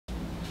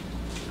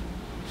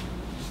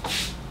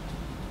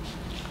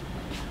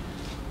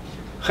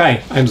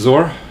Hi, I'm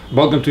Zor.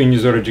 Welcome to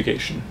Unizor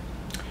Education.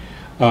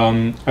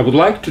 I would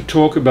like to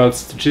talk about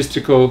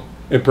statistical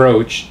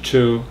approach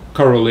to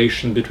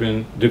correlation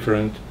between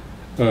different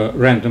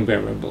random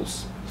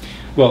variables.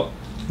 Well,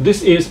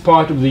 this is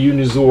part of the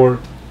Unizor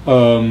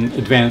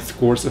advanced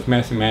course of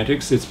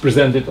mathematics. It's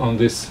presented on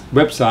this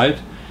website.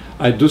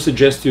 I do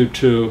suggest you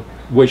to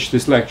watch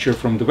this lecture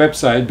from the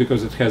website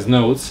because it has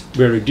notes,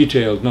 very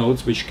detailed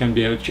notes, which can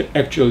be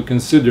actually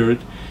considered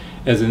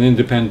as an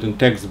independent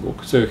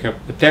textbook. So you have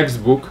a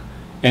textbook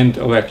and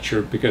a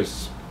lecture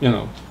because, you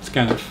know, it's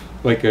kind of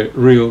like a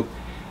real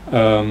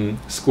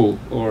school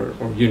or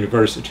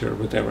university or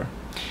whatever.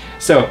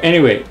 So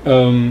anyway,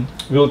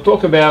 we'll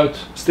talk about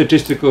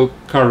statistical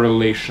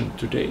correlation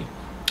today.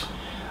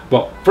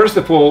 Well, first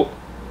of all,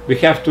 we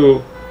have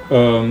to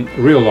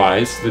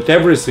realize that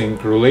everything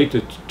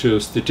related to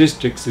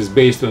statistics is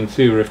based on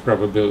theory of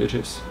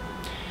probabilities.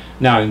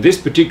 Now, in this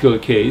particular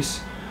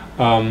case,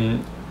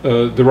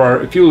 there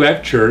are a few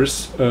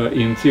lectures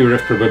in Theory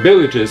of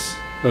Probabilities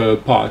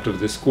part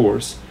of this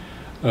course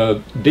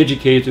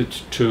dedicated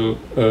to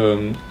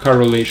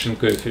correlation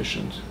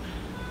coefficient.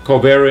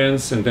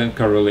 Covariance and then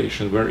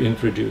correlation were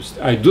introduced.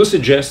 I do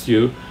suggest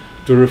you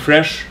to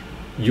refresh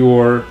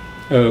your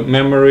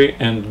memory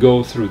and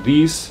go through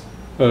these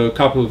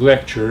couple of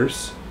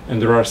lectures,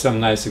 and there are some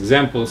nice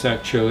examples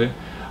actually,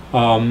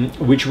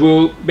 which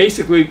will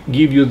basically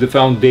give you the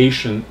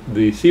foundation,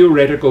 the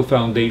theoretical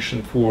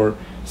foundation for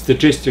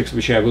statistics,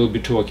 which I will be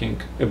talking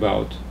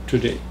about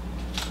today.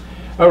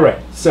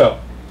 Alright, so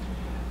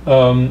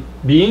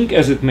being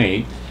as it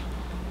may,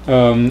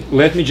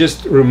 let me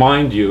just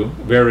remind you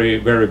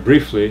very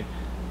briefly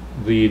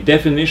the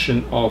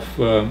definition of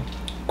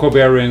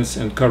covariance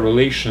and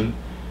correlation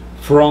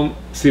from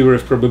theory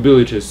of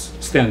probabilities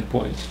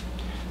standpoint.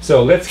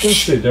 So let's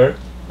consider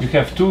you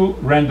have two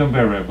random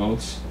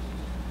variables.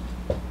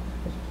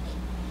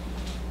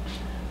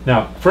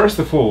 Now, first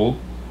of all,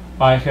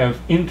 I have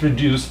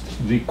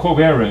introduced the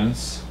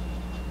covariance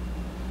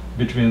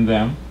between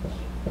them,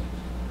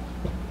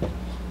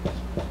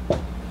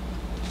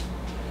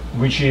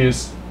 which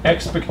is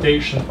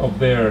expectation of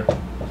their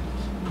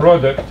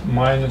product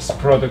minus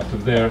product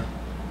of their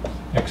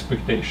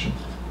expectation.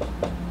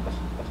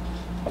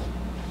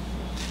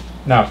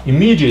 Now,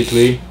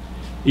 immediately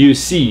you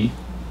see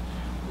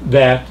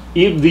that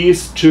if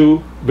these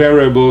two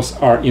variables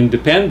are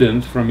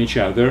independent from each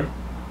other,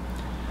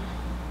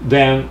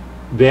 then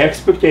the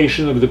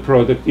expectation of the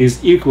product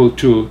is equal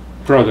to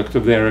product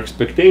of their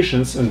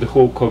expectations, and the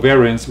whole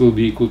covariance will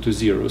be equal to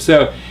 0.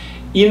 So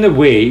in a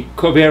way,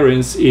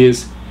 covariance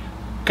is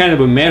kind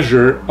of a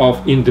measure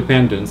of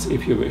independence,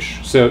 if you wish.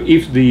 So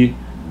if the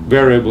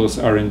variables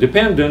are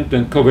independent,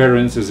 then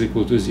covariance is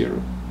equal to 0.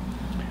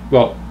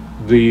 Well,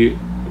 the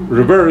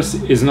reverse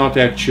is not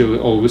actually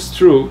always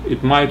true.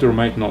 It might or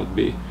might not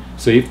be.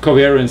 So if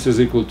covariance is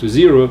equal to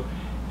 0,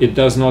 it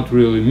does not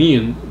really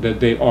mean that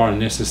they are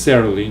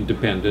necessarily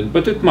independent,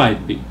 but it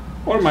might be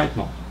or might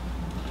not.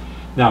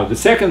 Now, the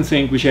second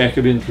thing which I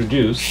have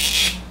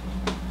introduced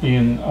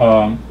in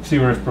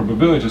Theory of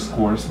Probabilities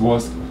course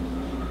was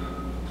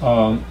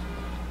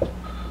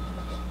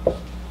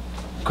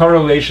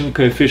correlation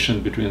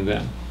coefficient between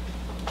them,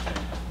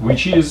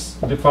 which is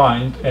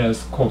defined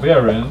as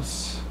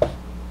covariance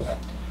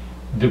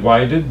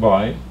divided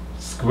by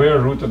square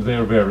root of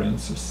their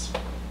variances.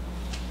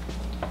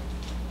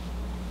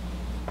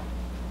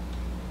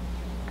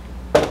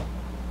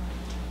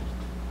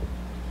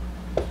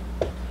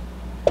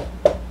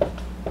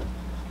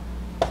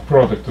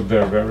 Product of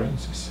their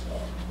variances.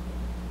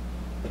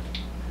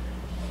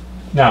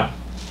 Now,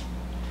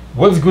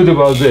 what's good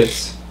about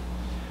this?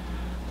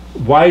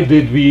 Why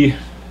did we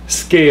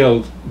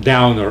scale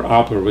down or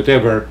up or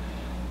whatever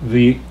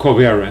the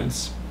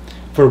covariance?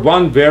 For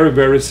one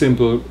very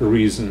simple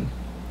reason.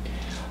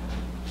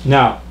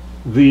 Now,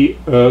 the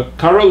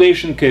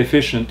correlation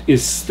coefficient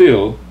is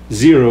still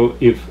 0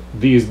 if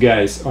these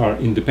guys are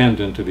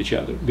independent of each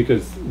other,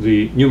 because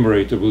the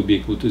numerator will be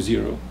equal to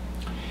 0.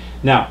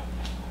 Now,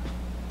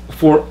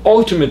 for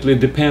ultimately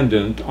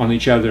dependent on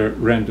each other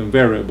random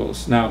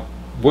variables. Now,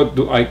 what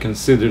do I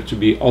consider to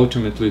be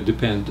ultimately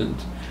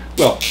dependent?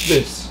 Well,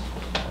 this.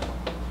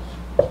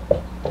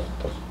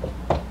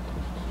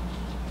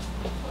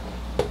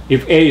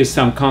 If A is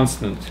some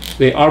constant,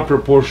 they are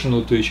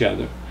proportional to each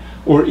other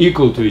or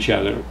equal to each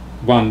other,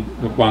 one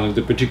of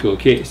the particular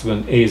case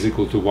when A is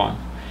equal to 1.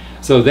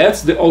 So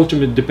that's the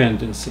ultimate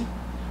dependency.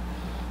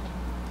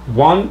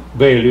 One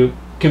value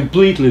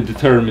completely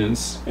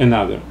determines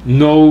another.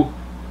 No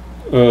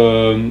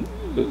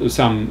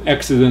some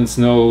accidents,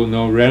 no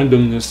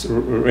randomness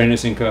or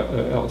anything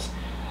else.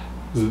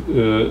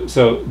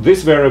 So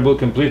this variable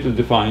completely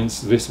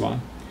defines this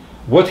one.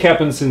 What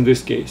happens in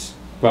this case?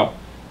 Well,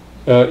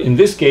 in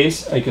this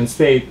case, I can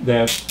state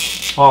that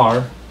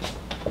R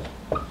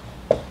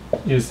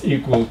is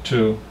equal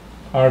to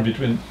R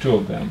between two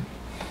of them.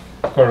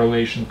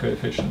 Correlation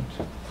coefficient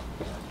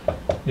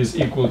is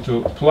equal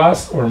to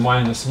plus or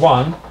minus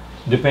 1,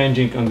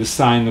 depending on the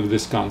sign of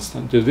this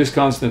constant. If this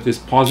constant is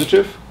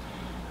positive,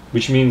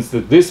 which means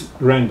that this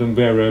random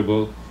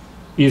variable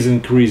is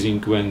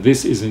increasing when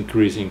this is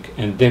increasing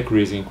and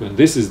decreasing when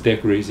this is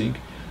decreasing,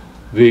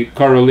 the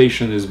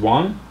correlation is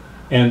 1.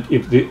 And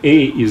if the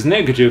A is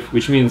negative,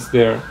 which means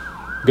they're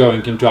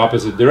going into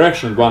opposite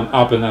direction, one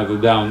up, another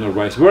down, or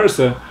vice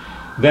versa,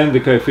 then the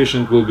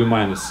coefficient will be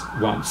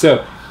 -1.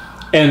 So,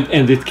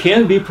 and it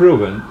can be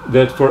proven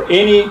that for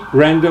any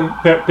random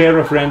pair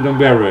of random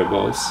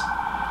variables,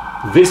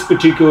 this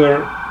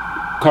particular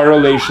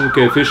correlation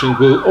coefficient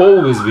will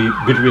always be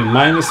between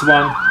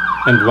 -1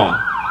 and 1,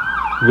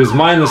 with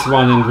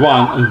 -1 and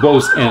 1 on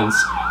both ends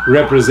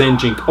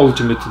representing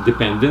ultimate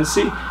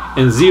dependency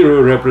and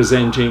 0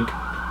 representing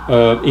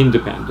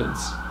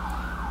independence.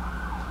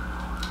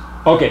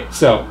 Okay,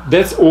 so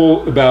that's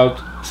all about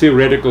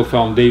theoretical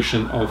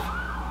foundation of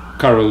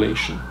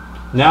correlation.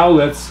 Now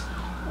let's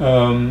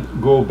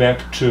go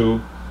back to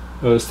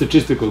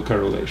statistical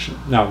correlation.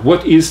 Now,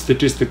 what is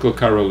statistical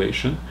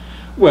correlation?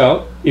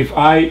 Well, if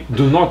I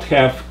do not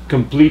have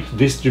complete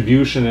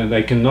distribution and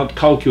I cannot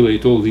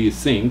calculate all these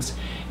things,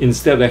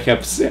 instead I have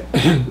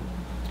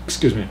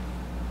excuse me,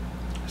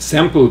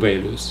 sample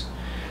values.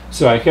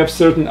 So I have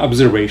certain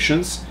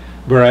observations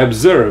where I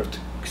observed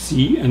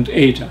xi and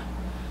eta.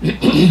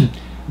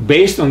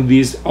 Based on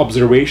these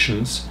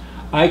observations,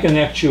 I can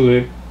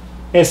actually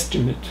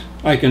estimate,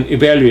 I can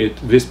evaluate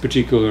this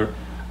particular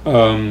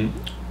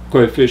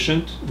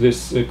coefficient,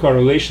 this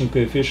correlation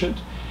coefficient,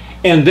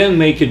 and then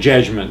make a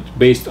judgment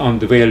based on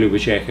the value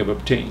which I have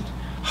obtained,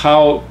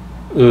 how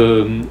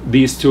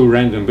these two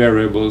random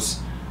variables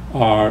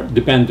are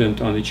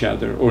dependent on each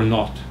other or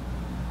not.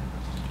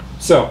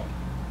 So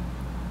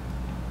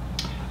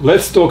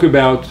let's talk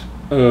about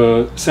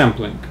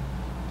sampling.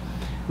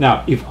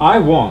 Now, if I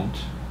want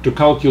to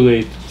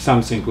calculate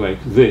something like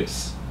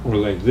this or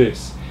like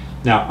this,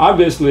 now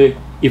obviously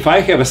if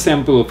I have a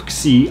sample of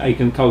xi, I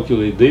can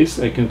calculate this.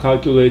 I can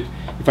calculate,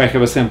 if I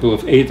have a sample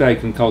of eta, I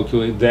can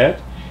calculate that,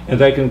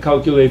 and I can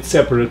calculate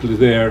separately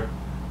their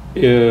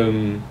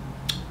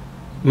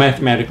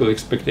mathematical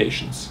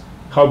expectations.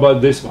 How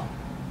about this one?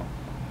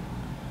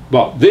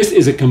 Well, this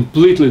is a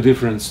completely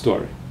different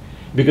story,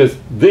 because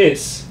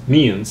this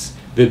means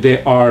that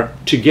they are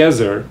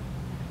together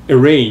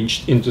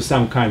arranged into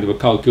some kind of a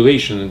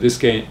calculation. In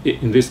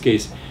this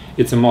case,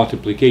 it's a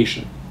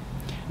multiplication.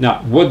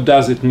 Now, what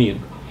does it mean?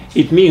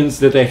 It means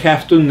that I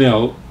have to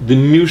know the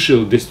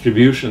mutual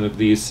distribution of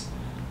these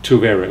two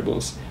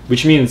variables,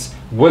 which means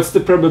what's the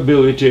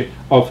probability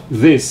of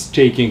this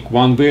taking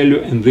one value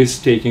and this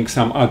taking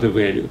some other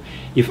value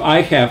if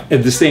I have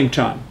at the same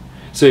time.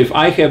 So if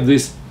I have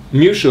this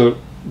mutual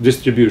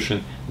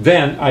distribution,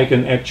 then I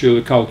can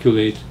actually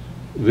calculate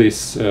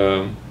this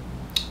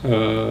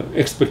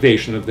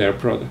expectation of their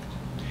product.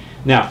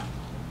 Now,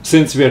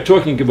 since we are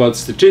talking about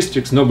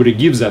statistics, nobody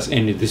gives us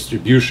any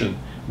distribution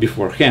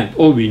beforehand.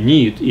 All we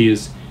need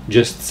is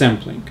just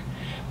sampling.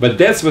 But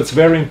that's what's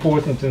very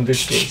important in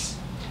this case.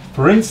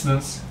 For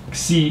instance,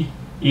 xi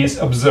is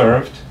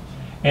observed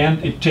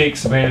and it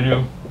takes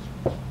value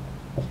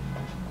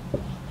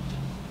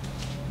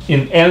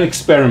in n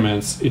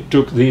experiments. It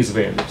took these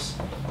values.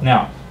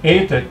 Now,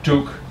 eta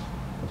took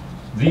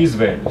these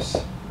values.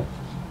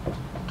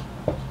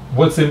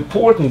 What's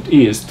important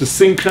is to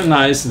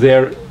synchronize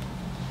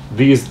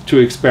these two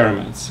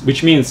experiments,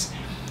 which means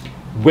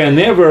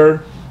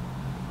whenever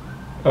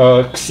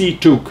xi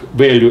took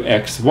value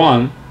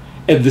x1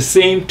 at the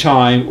same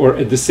time or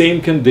at the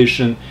same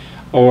condition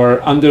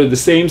or under the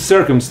same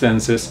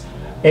circumstances,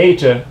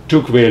 eta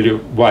took value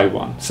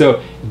y1.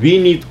 So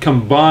we need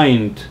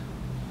combined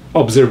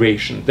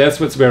observation. That's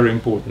what's very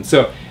important.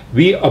 So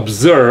we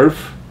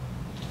observe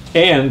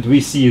and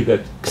we see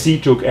that xi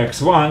took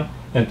x1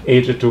 and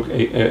eta took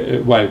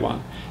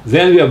y1.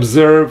 Then we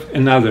observe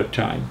another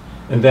time,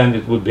 and then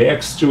it would be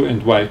x2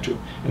 and y2.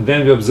 And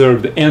then we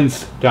observe the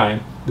nth time,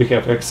 we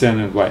have xn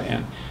and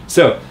yn.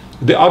 So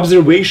the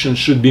observation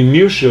should be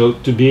mutual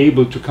to be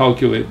able to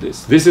calculate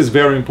this. This is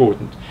very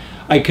important.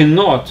 I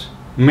cannot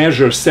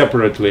measure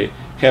separately,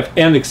 have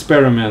n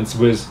experiments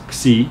with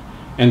xi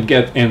and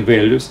get n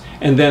values,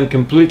 and then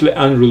completely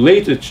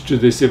unrelated to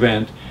this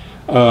event,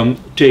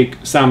 take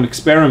some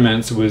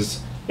experiments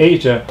with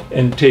eta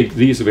and take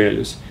these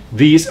values.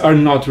 These are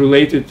not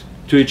related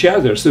to each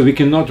other, so we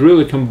cannot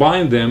really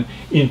combine them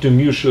into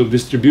mutual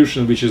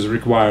distribution, which is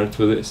required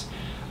for this.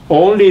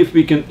 Only if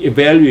we can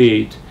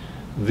evaluate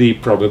the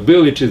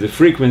probability, the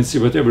frequency,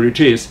 whatever it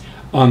is,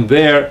 on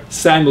their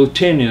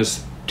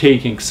simultaneous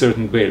taking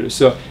certain values.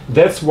 So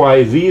that's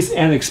why these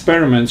n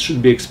experiments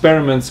should be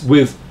experiments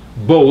with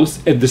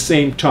both at the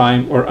same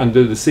time or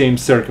under the same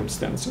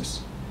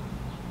circumstances.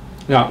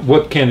 Now,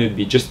 what can it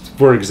be? Just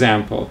for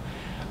example,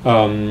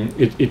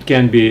 it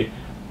can be,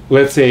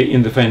 let's say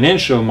in the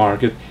financial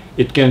market,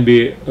 it can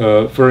be,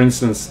 for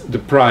instance, the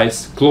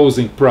price,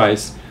 closing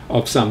price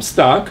of some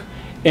stock,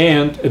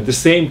 and at the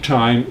same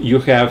time you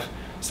have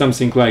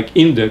something like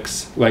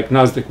index, like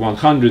Nasdaq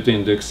 100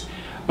 index,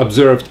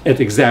 observed at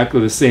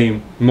exactly the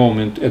same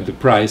moment at the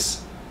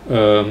price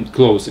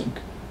closing,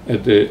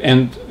 at the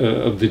end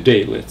of the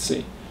day, let's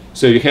say.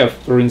 So you have,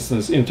 for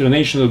instance,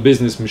 International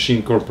Business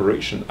Machine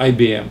Corporation,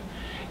 IBM,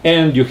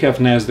 and you have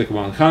NASDAQ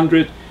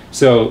 100.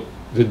 So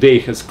the day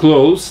has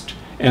closed,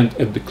 and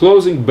at the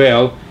closing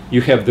bell,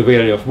 you have the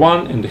value of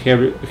one and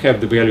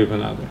have the value of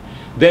another.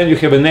 Then you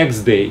have a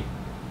next day,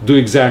 do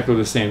exactly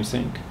the same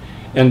thing,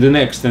 and the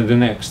next and the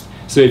next.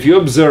 So if you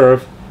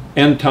observe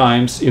n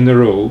times in a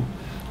row,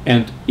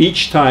 and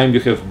each time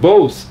you have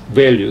both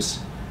values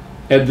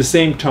at the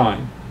same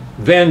time,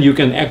 then you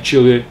can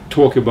actually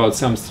talk about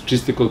some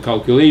statistical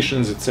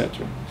calculations,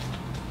 etc.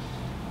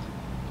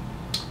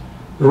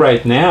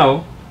 Right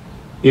now,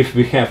 if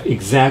we have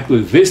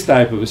exactly this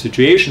type of a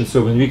situation,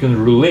 so when we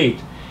can relate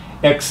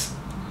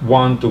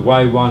x1 to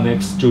y1,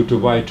 x2 to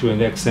y2,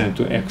 and xn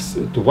to x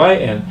to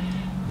yn,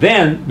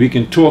 then we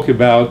can talk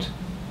about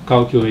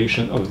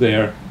calculation of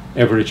their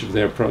average of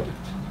their product,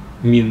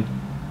 mean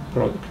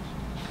product.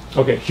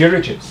 Okay, here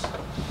it is.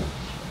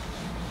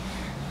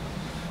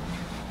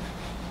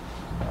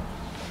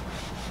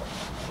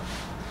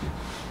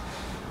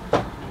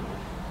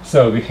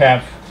 So we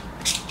have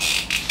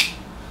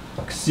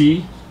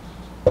xc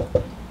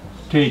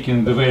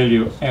taking the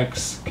value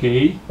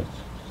xk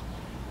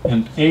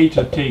and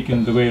eta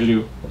taking the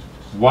value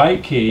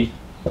yk,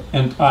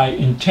 and I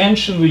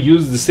intentionally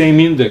use the same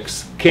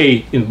index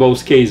k in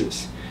both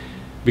cases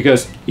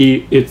because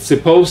it's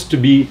supposed to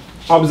be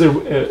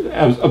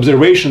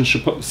observation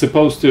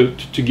supposed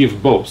to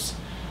give both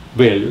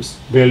values,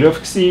 value of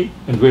xc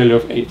and value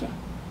of eta,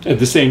 at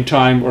the same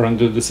time or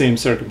under the same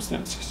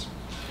circumstances.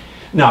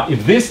 Now,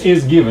 if this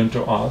is given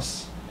to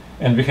us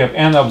and we have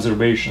n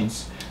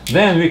observations,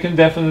 then we can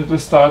definitely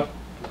start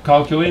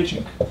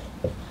calculating.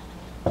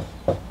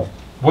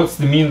 What's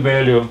the mean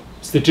value,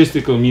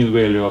 statistical mean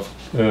value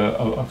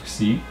of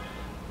c?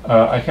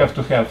 I have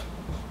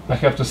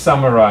to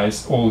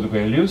summarize all the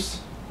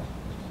values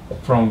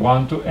from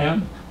 1 to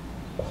n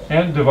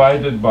and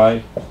divided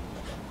by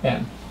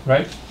n,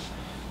 right?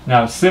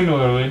 Now,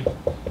 similarly,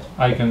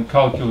 I can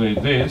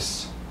calculate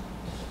this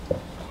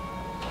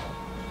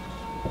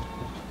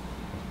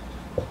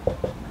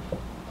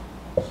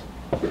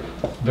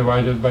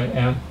divided by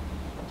n.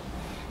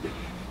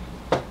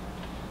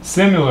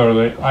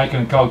 Similarly, I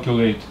can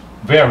calculate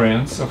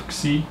variance of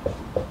xc,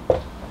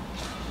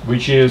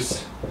 which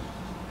is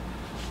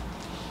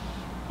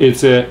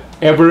it's an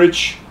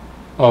average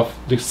of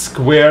the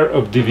square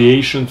of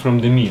deviation from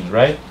the mean,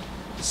 right?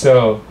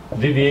 So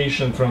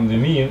deviation from the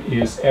mean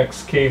is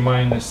xk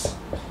minus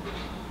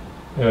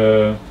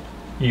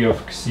e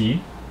of xc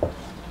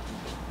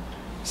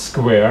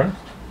square,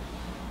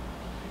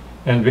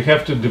 and we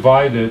have to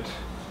divide it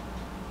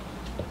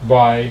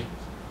by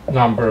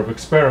number of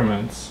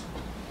experiments,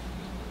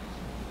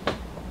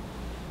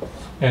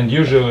 and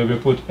usually we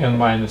put n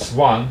minus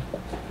 1.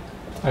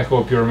 I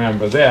hope you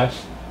remember that,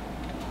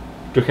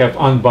 to have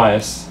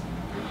unbiased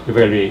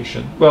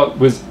evaluation. Well,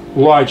 with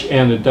large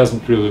n it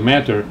doesn't really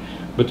matter,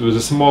 but with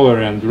a smaller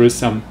n there is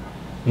some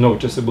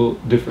noticeable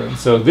difference.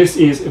 So this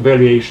is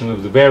evaluation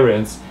of the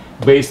variance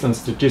based on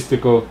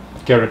statistical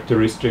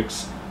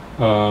characteristics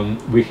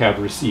we have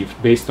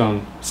received based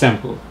on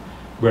sample,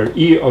 where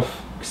e of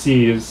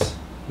xc is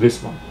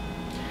this one.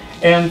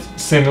 And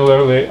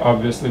similarly,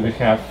 obviously, we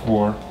have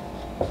for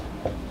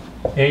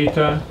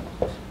eta,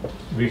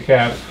 we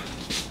have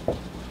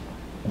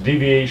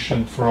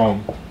deviation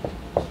from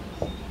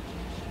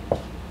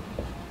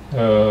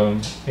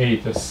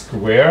eta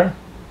square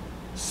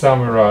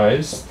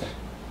summarized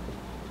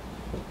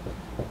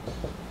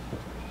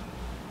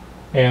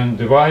and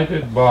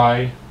divided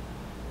by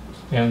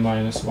n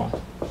minus 1.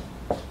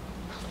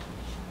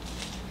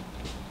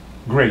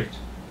 Great.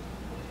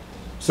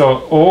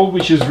 So all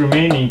which is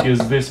remaining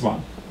is this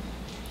one.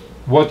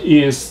 What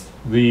is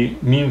the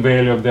mean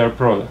value of their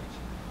product?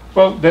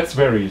 Well, that's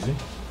very easy.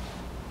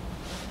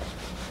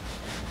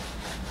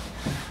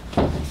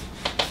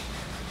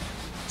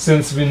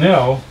 Since we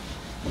know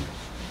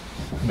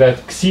that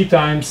xc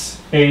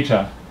times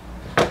eta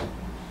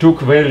took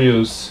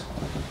values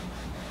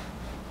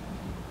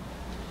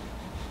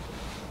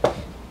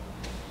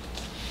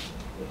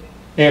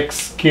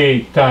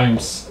xk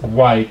times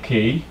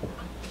yk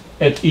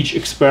at each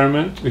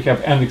experiment, we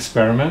have n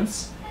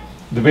experiments,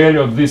 the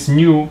value of this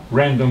new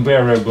random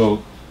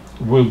variable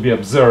will be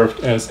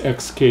observed as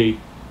xk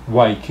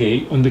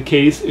yk on the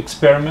case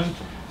experiment,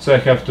 so I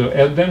have to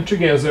add them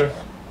together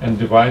and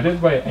divide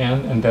it by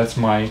n, and that's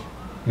my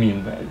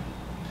mean value.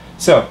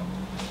 So,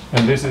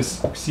 and this is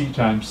xc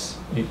times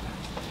eta.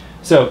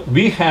 So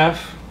we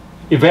have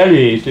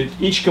evaluated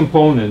each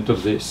component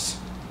of this.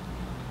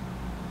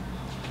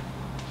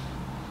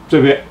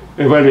 So we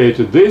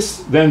evaluated this,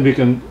 then we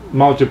can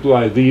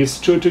multiply these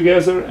two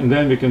together, and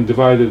then we can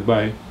divide it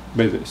by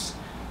this.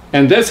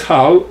 And that's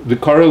how the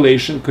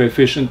correlation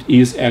coefficient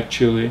is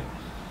actually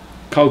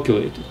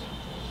calculated.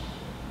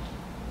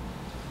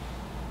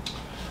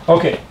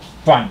 Okay,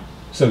 fine.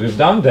 So we've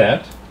done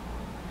that.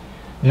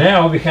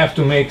 Now we have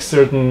to make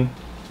certain,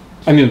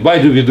 I mean,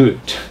 why do we do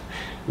it?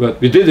 But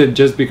we did it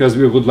just because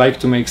we would like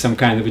to make some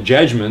kind of a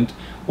judgment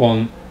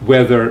on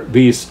whether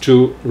these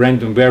two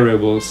random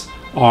variables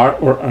are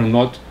or are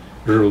not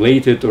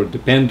related or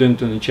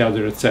dependent on each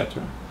other,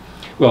 etc.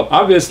 Well,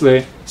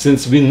 obviously,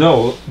 since we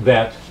know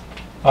that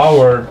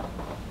our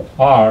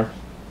R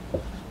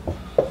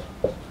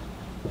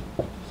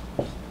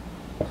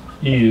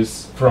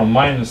is from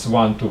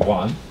 -1 to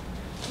 1,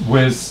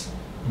 with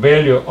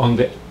value on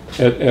the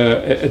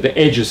at the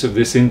edges of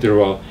this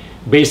interval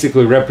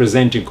basically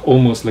representing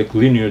almost like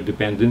linear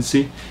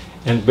dependency,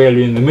 and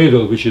value in the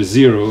middle, which is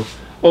 0,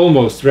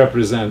 almost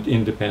represent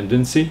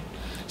independency.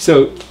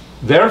 So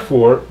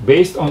therefore,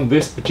 based on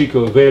this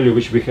particular value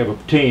which we have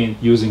obtained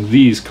using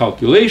these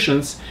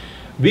calculations,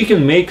 we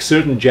can make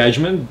certain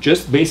judgment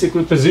just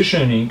basically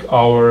positioning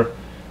our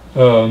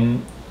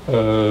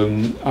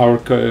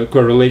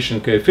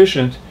correlation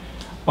coefficient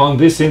on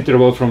this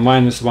interval from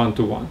 -1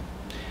 to 1.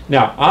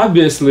 Now,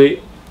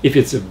 obviously, if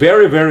it's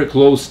very, very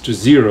close to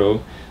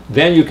 0,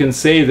 then you can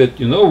say that,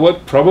 you know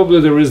what, probably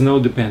there is no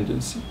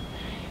dependency.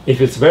 If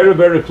it's very,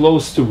 very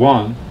close to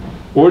 1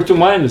 or to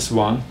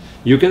 -1,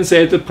 you can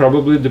say that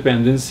probably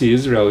dependency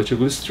is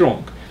relatively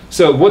strong.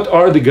 So what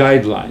are the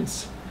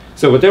guidelines?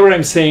 So whatever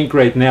I'm saying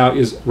right now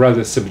is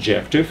rather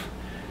subjective,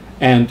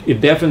 and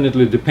it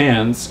definitely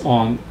depends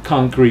on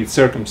concrete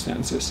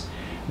circumstances.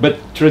 But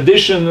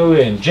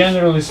traditionally and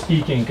generally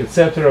speaking,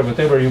 etc.,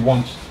 whatever you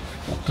want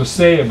to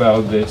say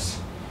about this,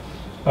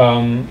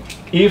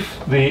 if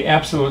the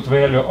absolute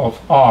value of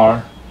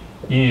R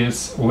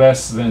is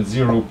less than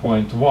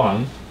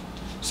 0.1,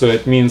 so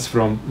it means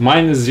from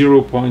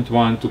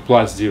 -0.1 to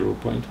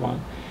 +0.1,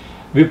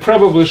 we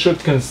probably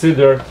should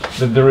consider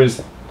that there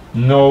is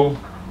no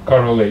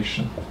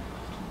correlation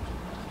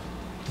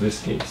in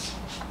this case.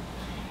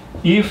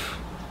 If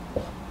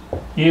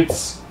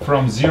it's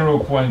from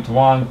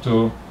 0.1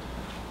 to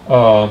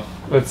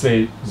let's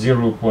say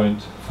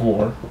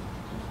 0.4,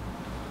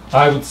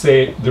 I would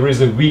say there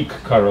is a weak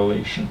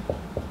correlation.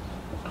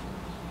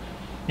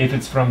 If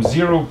it's from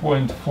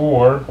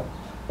 0.4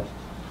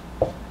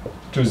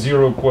 to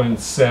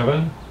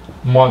 0.7,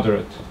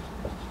 moderate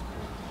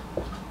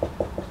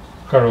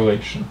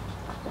correlation.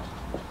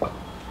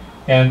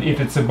 And if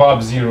it's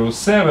above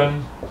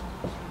 0.7,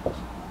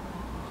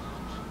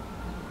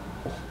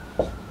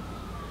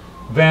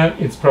 then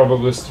it's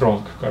probably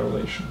strong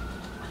correlation.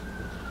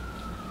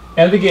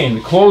 And again,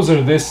 the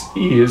closer this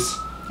is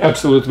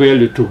absolute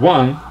value to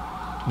 1,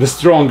 the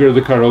stronger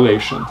the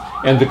correlation.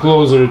 And the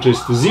closer it is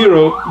to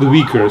 0, the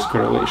weaker is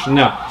correlation.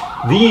 Now,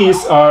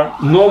 these are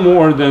no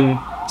more than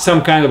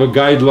some kind of a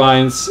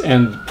guidelines,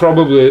 and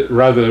probably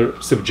rather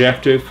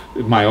subjective,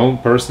 my own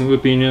personal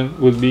opinion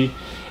would be.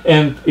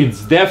 And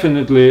it's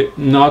definitely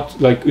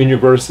not like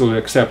universally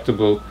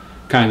acceptable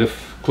kind of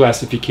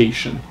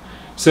classification.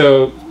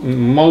 So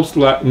most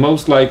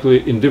likely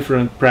in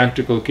different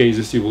practical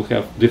cases you will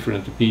have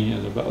different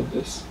opinion about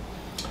this.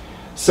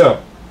 So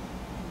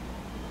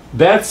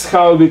that's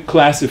how we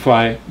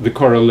classify the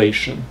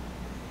correlation.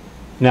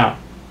 Now,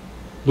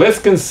 let's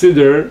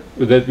consider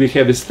that we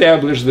have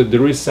established that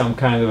there is some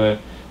kind of a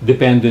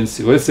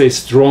dependency, let's say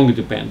strong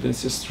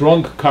dependency,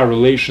 strong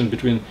correlation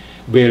between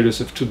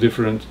values of two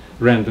different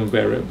random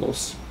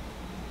variables.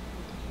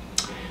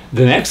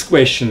 The next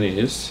question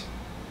is,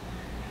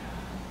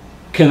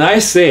 can I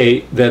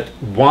say that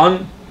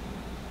one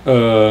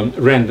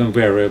random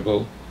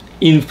variable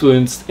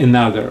influenced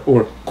another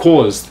or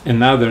caused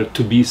another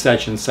to be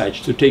such and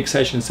such, to take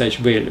such and such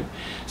value?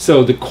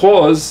 So the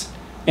cause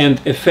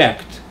and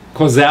effect,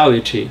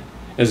 causality,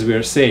 as we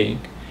are saying,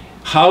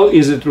 how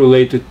is it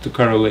related to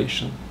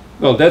correlation?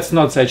 Well, that's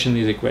not such an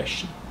easy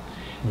question.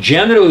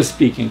 Generally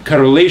speaking,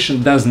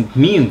 correlation doesn't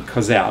mean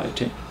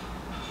causality,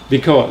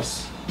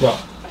 because, well,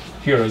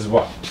 here is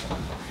what.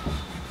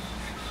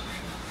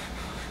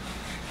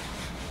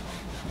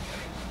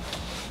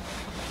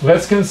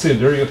 Let's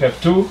consider you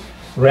have two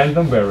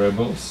random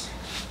variables,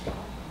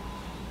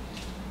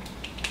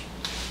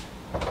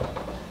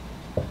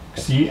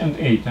 xi and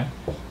eta,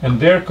 and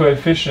their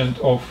coefficient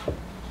of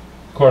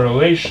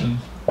correlation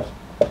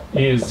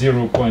is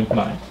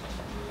 0.9,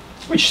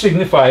 which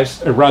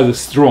signifies a rather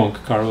strong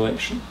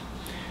correlation.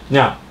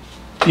 Now,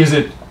 is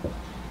it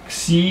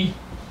xi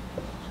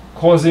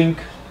causing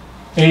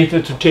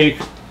eta to take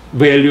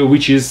value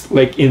which is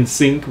like in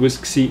sync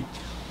with xi,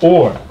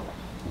 or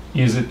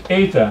is it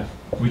eta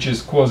which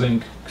is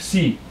causing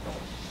xi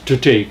to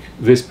take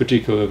this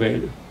particular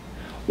value?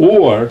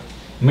 Or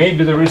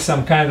maybe there is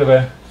some kind of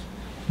a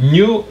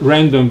new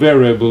random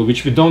variable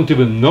which we don't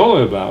even know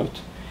about,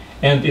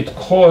 and it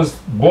caused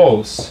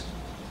both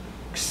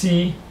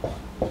xi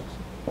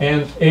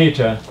and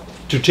eta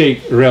to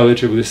take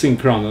relatively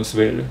synchronous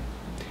value.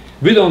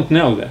 We don't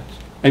know that.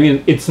 I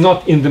mean, it's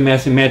not in the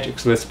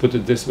mathematics, let's put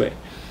it this way.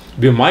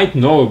 We might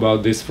know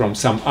about this from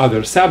some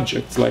other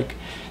subjects like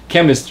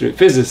chemistry,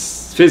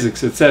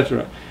 physics,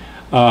 etc.,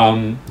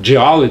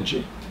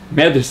 geology,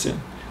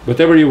 medicine,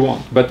 whatever you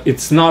want, but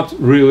it's not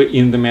really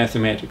in the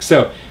mathematics.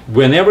 So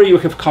whenever you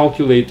have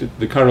calculated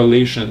the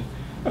correlation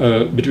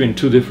between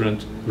two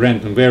different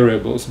random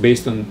variables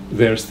based on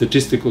their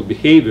statistical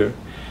behavior,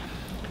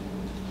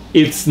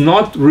 it's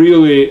not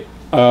really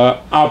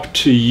up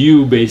to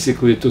you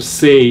basically to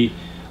say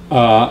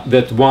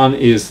that one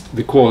is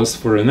the cause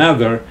for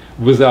another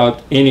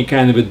without any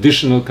kind of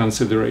additional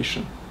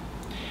consideration.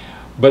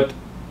 But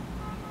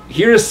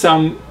here is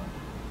some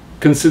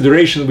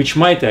consideration which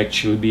might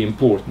actually be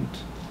important.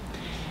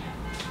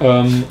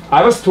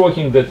 I was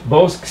talking that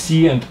both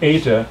Xi and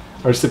eta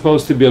are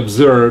supposed to be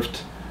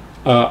observed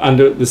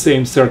under the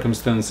same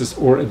circumstances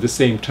or at the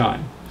same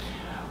time.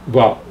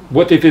 Well,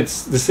 what if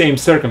it's the same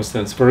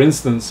circumstance? For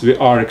instance, we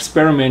are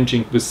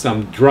experimenting with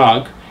some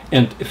drug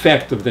and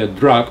effect of that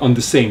drug on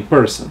the same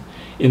person.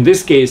 In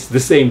this case, the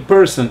same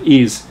person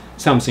is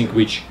something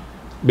which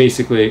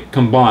basically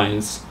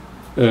combines,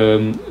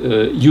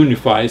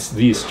 unifies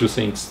these two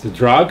things, the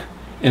drug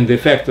and the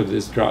effect of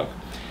this drug.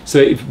 So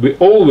if we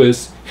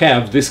always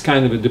have this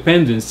kind of a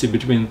dependency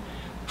between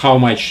how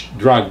much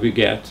drug we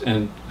get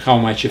and how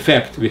much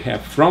effect we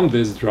have from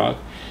this drug,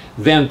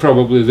 then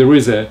probably there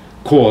is a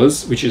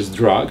cause, which is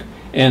drug,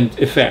 and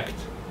effect.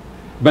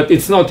 But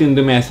it's not in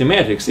the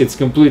mathematics, it's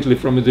completely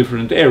from a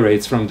different area,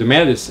 it's from the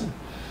medicine.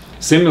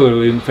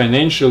 Similarly, in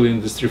financial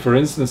industry, for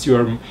instance, you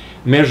are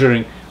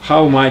measuring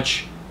how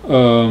much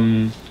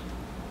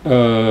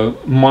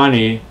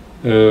money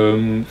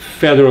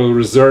Federal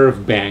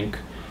Reserve Bank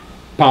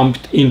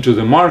pumped into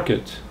the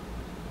market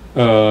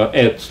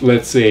at,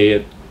 let's say,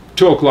 at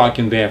 2 o'clock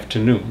in the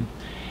afternoon,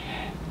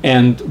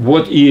 and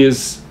what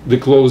is the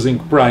closing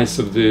price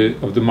of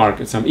the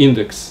market, some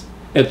index,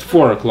 at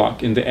 4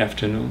 o'clock in the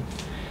afternoon.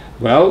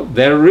 Well,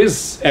 there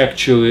is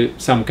actually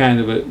some kind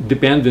of a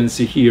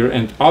dependency here,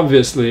 and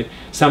obviously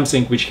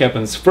something which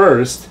happens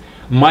first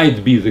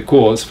might be the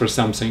cause for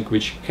something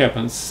which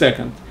happens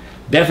second.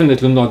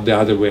 Definitely not the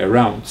other way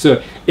around.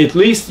 So at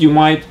least you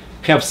might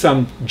have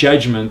some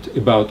judgment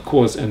about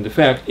cause and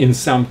effect in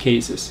some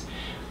cases.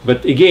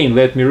 But again,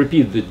 let me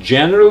repeat that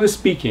generally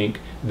speaking,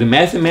 the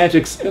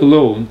mathematics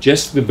alone,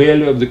 just the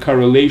value of the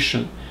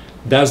correlation,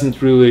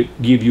 doesn't really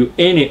give you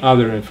any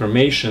other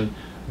information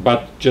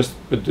but just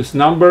with this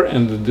number,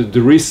 and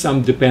there is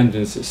some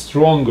dependency,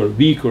 strong or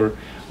weak or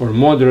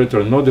moderate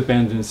or no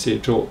dependency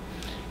at all.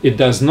 It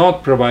does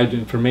not provide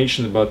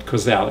information about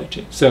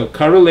causality. So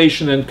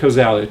correlation and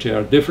causality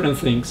are different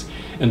things,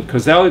 and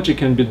causality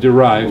can be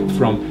derived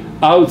from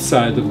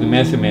outside of the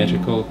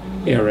mathematical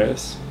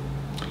areas.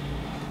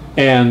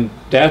 And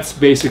that's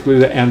basically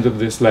the end of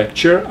this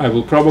lecture. I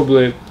will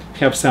probably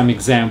have some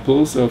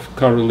examples of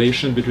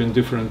correlation between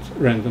different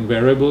random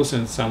variables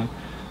in some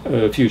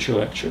future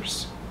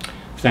lectures.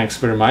 Thanks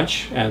very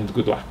much and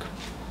good luck.